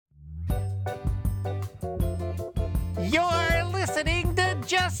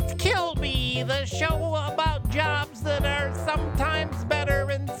a show about jobs that are sometimes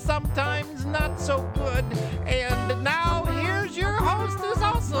better and sometimes not so good. And now here's your host who's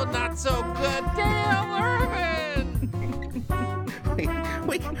also not so good, Dale Irvin.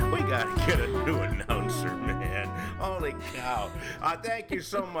 We gotta get a new announcer, man. Holy cow. Thank you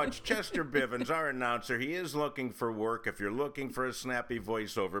so much. Chester Bivens, our announcer. He is looking for work. If you're looking for a snappy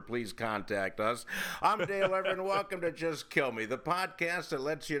voiceover, please contact us. I'm Dale Irvin. Welcome to Just Kill Me, the podcast that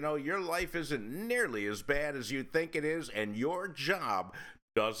lets you know your life isn't nearly as bad as you think it is, and your job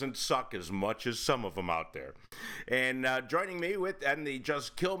doesn't suck as much as some of them out there. And joining me and the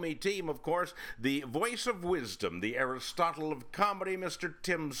Just Kill Me team, of course, the voice of wisdom, the Aristotle of comedy, Mr.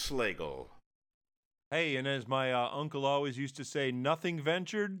 Tim Slagle. Hey, and as my uncle always used to say, nothing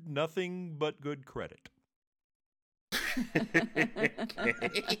ventured, nothing but good credit.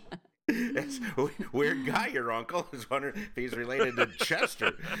 Okay. It's a weird guy, your uncle. I was wondering if he's related to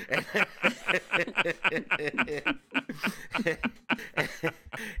Chester.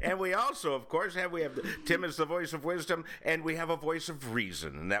 And we also, of course, have Tim is the voice of wisdom, and we have a voice of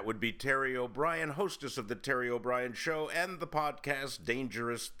reason, and that would be Terry O'Brien, hostess of the Terry O'Brien Show and the podcast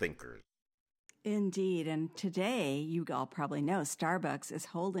Dangerous Thinkers. Indeed. And today, you all probably know, Starbucks is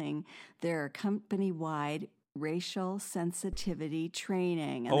holding their company-wide racial sensitivity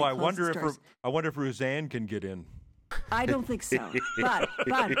training. And I wonder if Roseanne can get in. I don't think so. But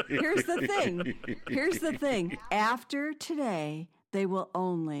here's the thing. Here's the thing. After today, they will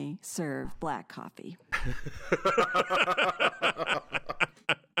only serve black coffee.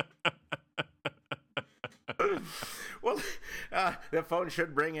 Well, the phone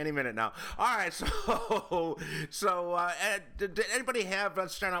should ring any minute now. All right, did anybody have,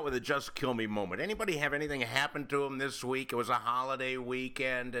 let's start out with a Just Kill Me moment. Anybody have anything happen to them this week? It was a holiday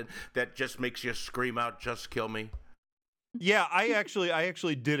weekend, and that just makes you scream out, Just Kill Me? Yeah, I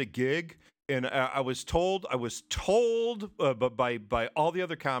actually did a gig, and I was told but by all the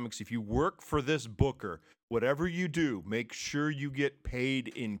other comics, if you work for this booker, whatever you do, make sure you get paid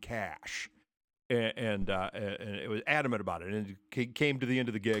in cash. And it was adamant about it. And it came to the end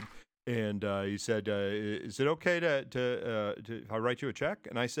of the gig, and he said, "Is it okay to if I write you a check?"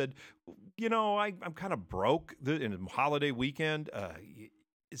 And I said, I'm kind of broke in a holiday weekend.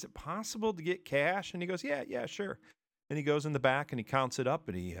 Is it possible to get cash? And he goes, Yeah, sure. And he goes in the back and he counts it up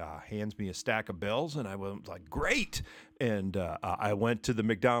and he hands me a stack of bills. And I was like, great. And I went to the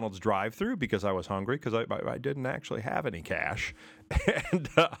McDonald's drive-thru because I was hungry because I didn't actually have any cash. And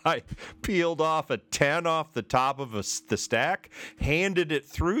I peeled off a 10 off the top of the stack, handed it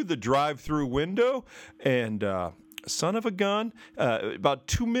through the drive-thru window, and son of a gun, about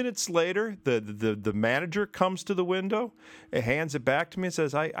 2 minutes later, the manager comes to the window, and hands it back to me and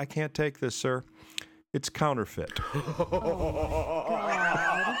says, I can't take this, sir. It's counterfeit. Oh,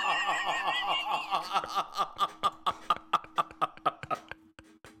 God.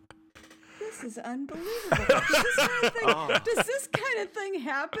 This is unbelievable. Does this kind of thing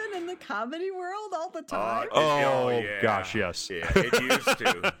happen in the comedy world all the time? Yeah. Gosh, yes. Yeah, it used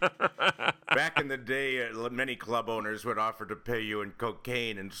to. Back in the day, many club owners would offer to pay you in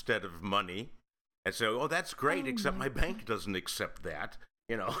cocaine instead of money. And so, that's great, except my bank doesn't accept that.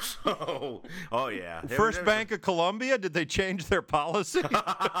 So, yeah. First Bank of Columbia, did they change their policy? Oh, God.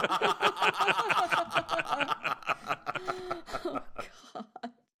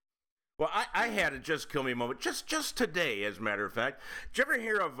 Well, I had a Just Kill Me moment just today, as a matter of fact. Did you ever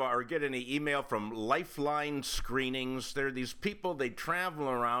hear of or get any email from Lifeline screenings? There are these people, they travel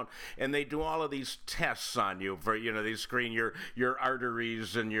around and they do all of these tests on you for, they screen your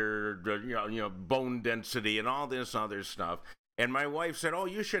arteries and your bone density and all this other stuff. And my wife said,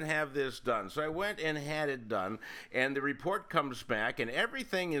 you should have this done. So I went and had it done, and the report comes back, and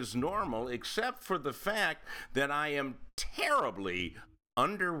everything is normal except for the fact that I am terribly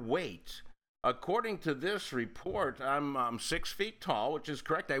underweight. According to this report, I'm 6 feet tall, which is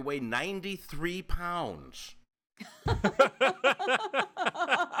correct. I weigh 93 pounds.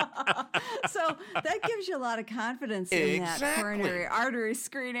 So that gives you a lot of confidence in that coronary artery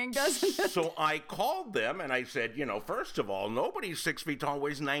screening, doesn't it? So I called them and I said, first of all, nobody 6 feet tall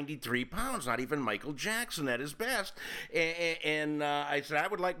weighs 93 pounds, not even Michael Jackson at his best. And I said, I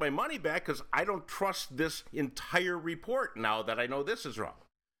would like my money back because I don't trust this entire report now that I know this is wrong.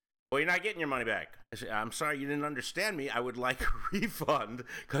 Well, you're not getting your money back. I said, I'm sorry, you didn't understand me. I would like a refund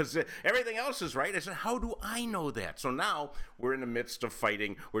because everything else is right. I said, how do I know that? So now we're in the midst of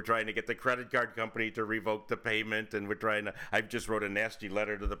fighting. We're trying to get the credit card company to revoke the payment, and I just wrote a nasty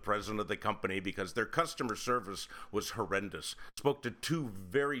letter to the president of the company because their customer service was horrendous. Spoke to two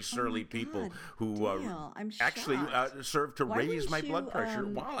very surly people who actually served to raise my blood pressure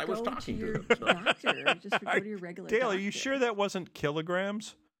while I was talking to them. Doctor, just go to your regular Dale, doctor. are you sure that wasn't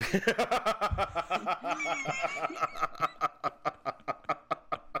kilograms?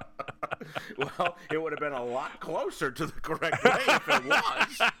 Well, it would have been a lot closer to the correct way if it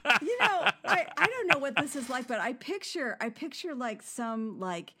was. I don't know what this is like, but I picture like some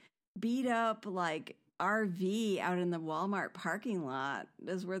like beat up like RV out in the Walmart parking lot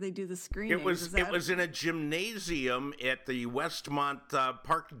is where they do the screening. It was in a gymnasium at the Westmont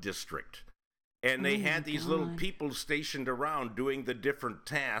Park District. And they had these little people stationed around doing the different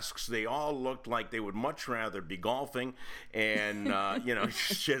tasks. They all looked like they would much rather be golfing, and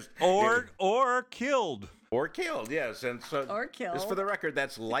just or killed. Or killed, yes. And so, or killed. Just for the record,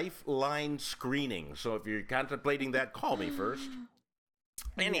 that's Lifeline Screening. So if you're contemplating that, call me first.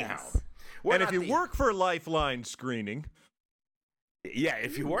 Anyhow, Yes. And if you work for Lifeline Screening, yeah,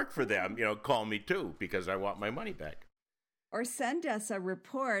 if you work for them, call me too because I want my money back. Or send us a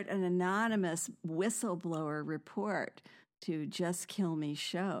report, an anonymous whistleblower report to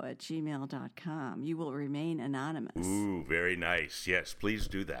justkillmeshow@gmail.com. You will remain anonymous. Ooh, very nice. Yes, please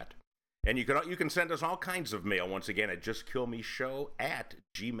do that. And you can send us all kinds of mail, once again, at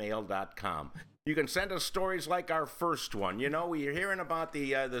justkillmeshow@gmail.com. You can send us stories like our first one. We're hearing about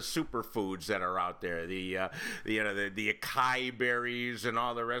the superfoods that are out there, the acai berries and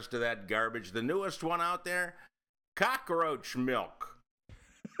all the rest of that garbage. The newest one out there, cockroach milk.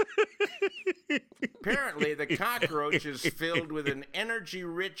 Apparently, the cockroach is filled with an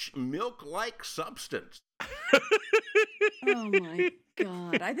energy-rich milk-like substance. Oh, my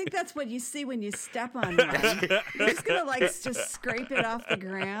God. I think that's what you see when you step on one. You're just going to, just scrape it off the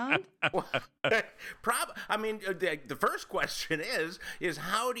ground? The first question is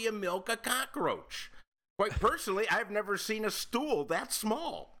how do you milk a cockroach? Quite personally, I've never seen a stool that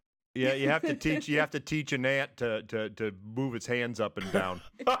small. Yeah, you have to teach an ant to move its hands up and down.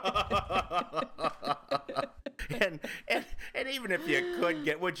 and even if you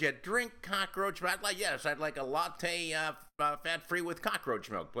could would you drink cockroach milk? I'd like a latte fat-free with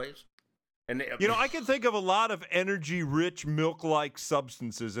cockroach milk, please. And I can think of a lot of energy-rich milk-like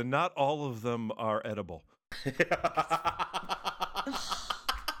substances, and not all of them are edible.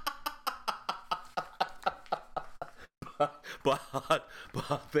 But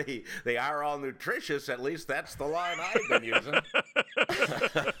they are all nutritious. At least that's the line I've been using.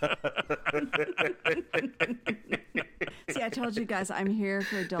 See, I told you guys I'm here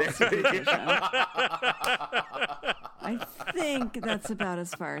for adult supervision. I think that's about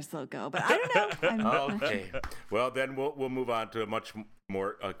as far as they'll go, but I don't know. Okay. Well, then we'll move on to a much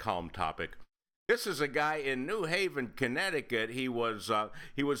more calm topic. This is a guy in New Haven, Connecticut. He was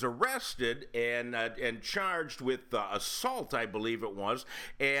arrested and charged with assault, I believe it was.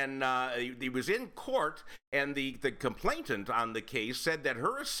 And he was in court, and the complainant on the case said that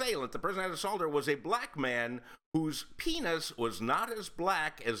her assailant, the person that assaulted her, was a black man whose penis was not as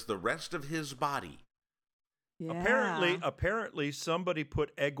black as the rest of his body. Yeah. Apparently, somebody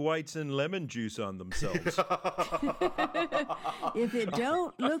put egg whites and lemon juice on themselves. If it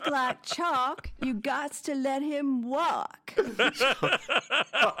don't look like chalk, you gots to let him walk. And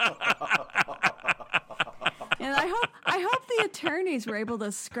I hope the attorneys were able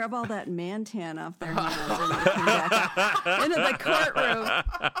to scrub all that man tan off their hands when they came back into the courtroom.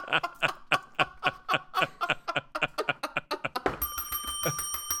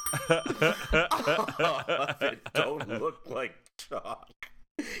 It don't look like chalk.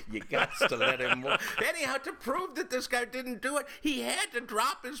 You got to let him walk. Anyhow, to prove that this guy didn't do it, he had to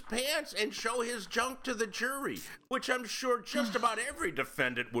drop his pants and show his junk to the jury, which I'm sure just about every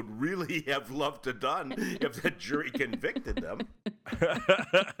defendant would really have loved to done if the jury convicted them.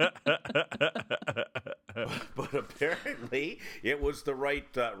 But apparently, it was the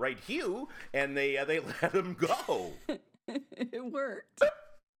right hue, and they let him go. It worked.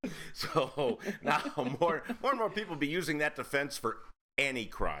 So now more and more people be using that defense for any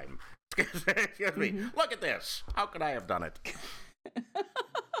crime. Excuse me. Look at this. How could I have done it?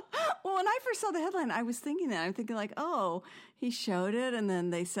 Well, when I first saw the headline, I was thinking that. I'm thinking oh, he showed it, and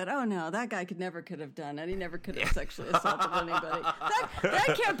then they said, oh, no, that guy could have done it. He never could have sexually assaulted anybody.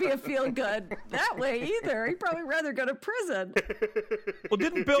 That can't be a feel-good that way either. He'd probably rather go to prison. Well,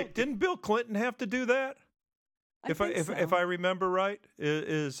 didn't Bill Clinton have to do that? If I remember right, Yeah.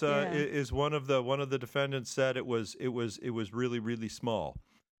 is one of the defendants said it was really really small,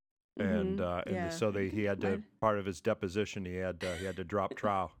 and Yeah. so he had to Might- part of his deposition he had to drop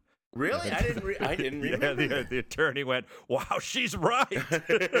trial. Really? I didn't Yeah, remember. the attorney went, "Wow, she's right.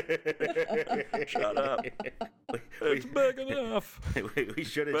 Shut up. It's big enough. We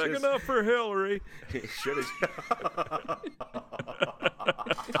should have Big just enough for Hillary." should have.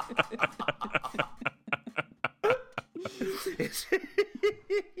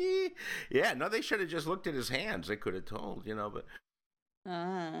 Yeah, no, they should have just looked at his hands. They could have told, but.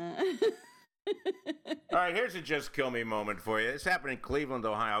 All right, here's a just kill me moment for you. This happened in Cleveland,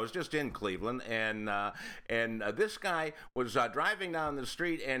 Ohio. I was just in Cleveland, and this guy was driving down the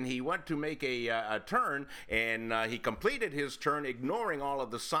street, and he went to make a turn, and he completed his turn, ignoring all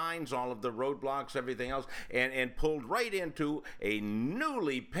of the signs, all of the roadblocks, everything else, and pulled right into a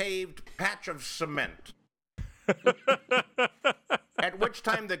newly paved patch of cement. At which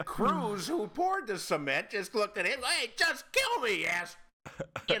time the crews who poured the cement just looked at him, "Hey, just kill me, ass."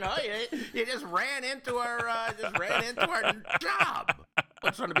 You just ran into our job.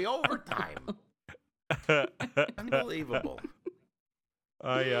 It's going to be overtime. Unbelievable.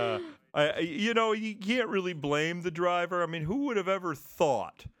 You can't really blame the driver. I mean, who would have ever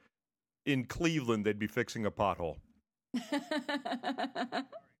thought in Cleveland they'd be fixing a pothole?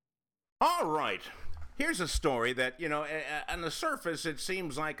 All right. Here's a story that, on the surface, it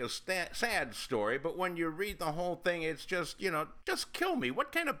seems like a sad story, but when you read the whole thing, it's just, just kill me.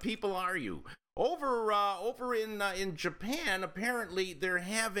 What kind of people are you? Over in Japan, apparently, they're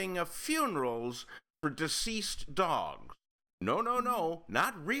having funerals for deceased dogs. No,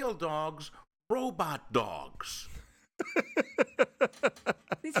 not real dogs, robot dogs.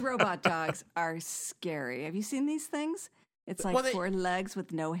 These robot dogs are scary. Have you seen these things? It's like four legs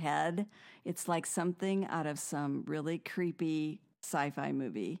with no head. It's like something out of some really creepy sci-fi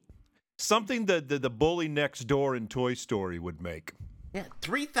movie. Something that the bully next door in Toy Story would make. Yeah,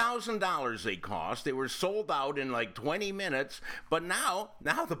 $3,000 they cost. They were sold out in like 20 minutes. But now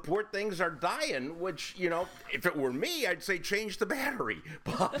the poor things are dying, which, if it were me, I'd say change the battery.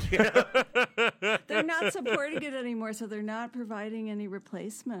 But, They're not supporting it anymore, so they're not providing any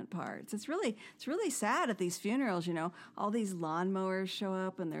replacement parts. It's really sad at these funerals, all these lawnmowers show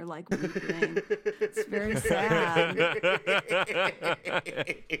up and they're like weeping. It's very sad.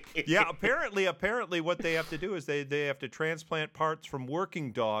 Yeah, apparently what they have to do is they have to transplant parts from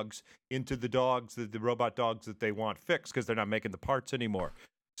working dogs into the robot dogs that they want fixed because they're not making the parts anymore.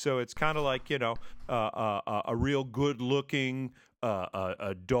 So it's kind of like, a real good-looking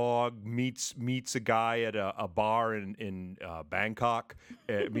a dog meets a guy at a bar in Bangkok.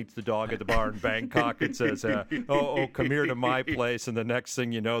 Meets the dog at the bar in Bangkok. It says, oh, come here to my place. And the next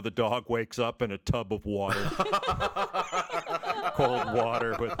thing you know, the dog wakes up in a tub of water. Cold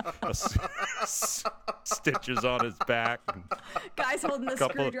water with stitches on his back. Guy's holding a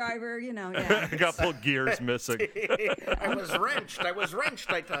screwdriver, yeah. A couple of gears missing. I was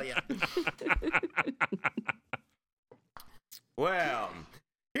wrenched, I tell you. Well,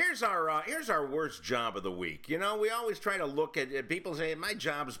 here's our worst job of the week. We always try to look at people say my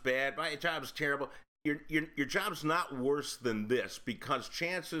job's bad, my job's terrible. Your job's not worse than this because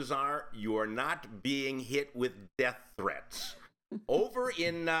chances are you are not being hit with death threats. Over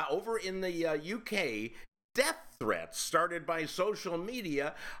in the UK, death threats started by social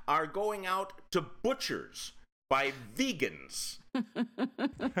media are going out to butchers by vegans.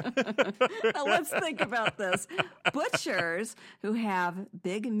 Now let's think about this. Butchers who have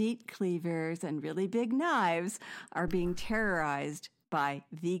big meat cleavers and really big knives are being terrorized by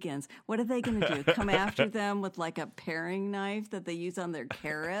vegans. What are they going to do? Come after them with like a paring knife that they use on their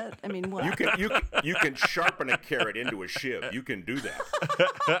carrot? I mean, what? You can sharpen a carrot into a shiv. You can do that.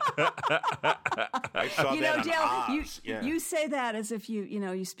 I saw that on Dale, Oz. you say that as if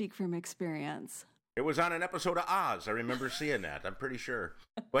you speak from experience. It was on an episode of Oz. I remember seeing that. I'm pretty sure.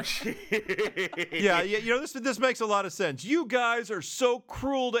 But yeah. This makes a lot of sense. You guys are so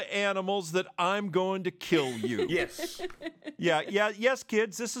cruel to animals that I'm going to kill you. Yes. Yes,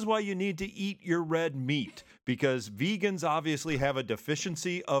 kids. This is why you need to eat your red meat because vegans obviously have a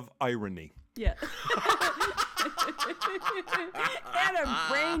deficiency of irony. Yeah. And a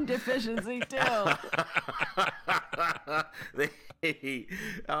brain deficiency too. They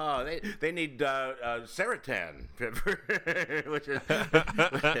need Seritan, which is.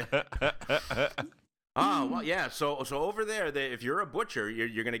 Well, yeah. So over there, if you're a butcher,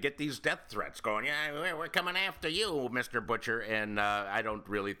 you're going to get these death threats going. Yeah, we're coming after you, Mr. Butcher. And I don't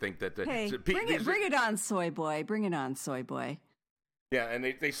really think that. Hey, bring it on, soy boy. Bring it on, soy boy. Yeah, and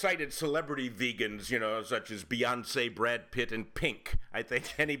they cited celebrity vegans, such as Beyonce, Brad Pitt, and Pink. I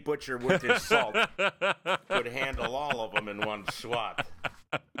think any butcher worth his salt could handle all of them in one swat.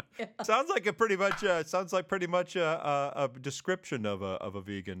 Sounds like pretty much a description of a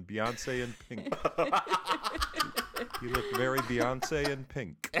vegan. Beyonce and Pink. You look very Beyonce and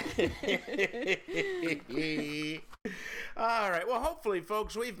Pink. All right. Well, hopefully,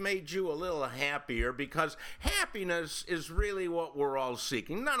 folks, we've made you a little happier, because happiness is really what we're all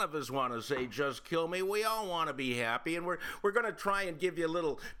seeking. None of us want to say, just kill me. We all want to be happy, and we're going to try and give you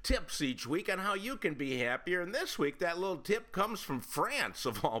little tips each week on how you can be happier. And this week, that little tip comes from France,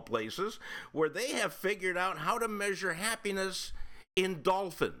 of all places, where they have figured out how to measure happiness in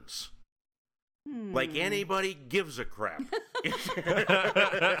dolphins. Like anybody gives a crap. Don't they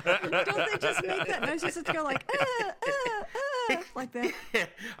just make that noise? Just to go like, like that.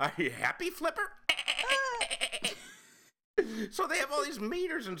 Are you happy, Flipper? So they have all these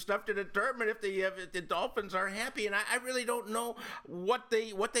meters and stuff to determine if the dolphins are happy, and I really don't know what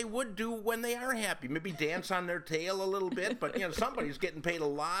they would do when they are happy. Maybe dance on their tail a little bit, but somebody's getting paid a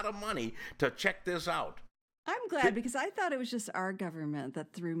lot of money to check this out. I'm glad, because I thought it was just our government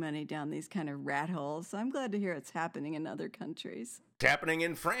that threw money down these kind of rat holes. So I'm glad to hear it's happening in other countries. It's happening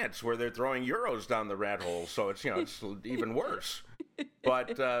in France, where they're throwing euros down the rat hole, so it's it's even worse.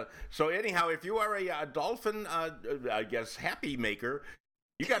 But so anyhow, if you are a dolphin, I guess happy maker,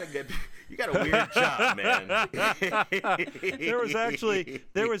 you got a weird job, man.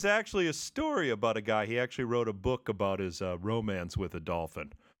 There was actually a story about a guy. He actually wrote a book about his romance with a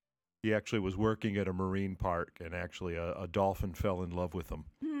dolphin. He actually was working at a marine park, and actually a dolphin fell in love with him.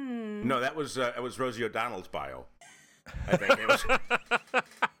 No, that was Rosie O'Donnell's bio. I think it was.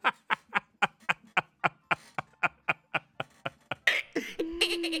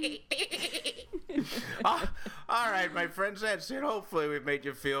 All right, my friends, that's it. Hopefully we've made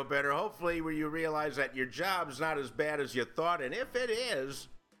you feel better. Hopefully you realize that your job's not as bad as you thought, and if it is,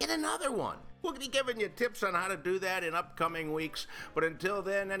 get another one. We'll be giving you tips on how to do that in upcoming weeks. But until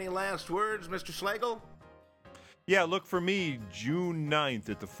then, any last words, Mr. Slagle? Yeah, look for me June 9th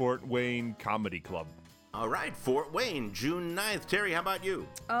at the Fort Wayne Comedy Club. All right, Fort Wayne, June 9th. Terry, how about you?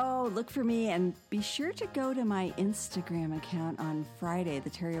 Oh, look for me, and be sure to go to my Instagram account on Friday,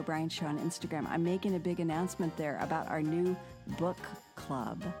 the Terry O'Brien Show on Instagram. I'm making a big announcement there about our new book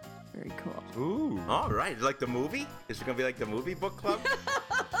club. Very cool. Ooh. All right. Like the movie? Is it going to be like the movie book club?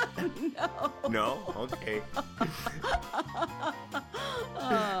 No. No? Okay.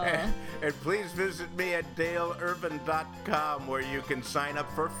 And please visit me at DaleIrvin.com, where you can sign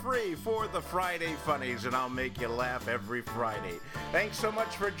up for free for the Friday Funnies, and I'll make you laugh every Friday. Thanks so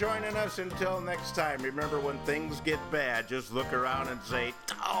much for joining us. Until next time, remember, when things get bad, just look around and say,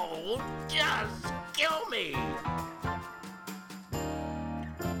 "Oh, just kill me."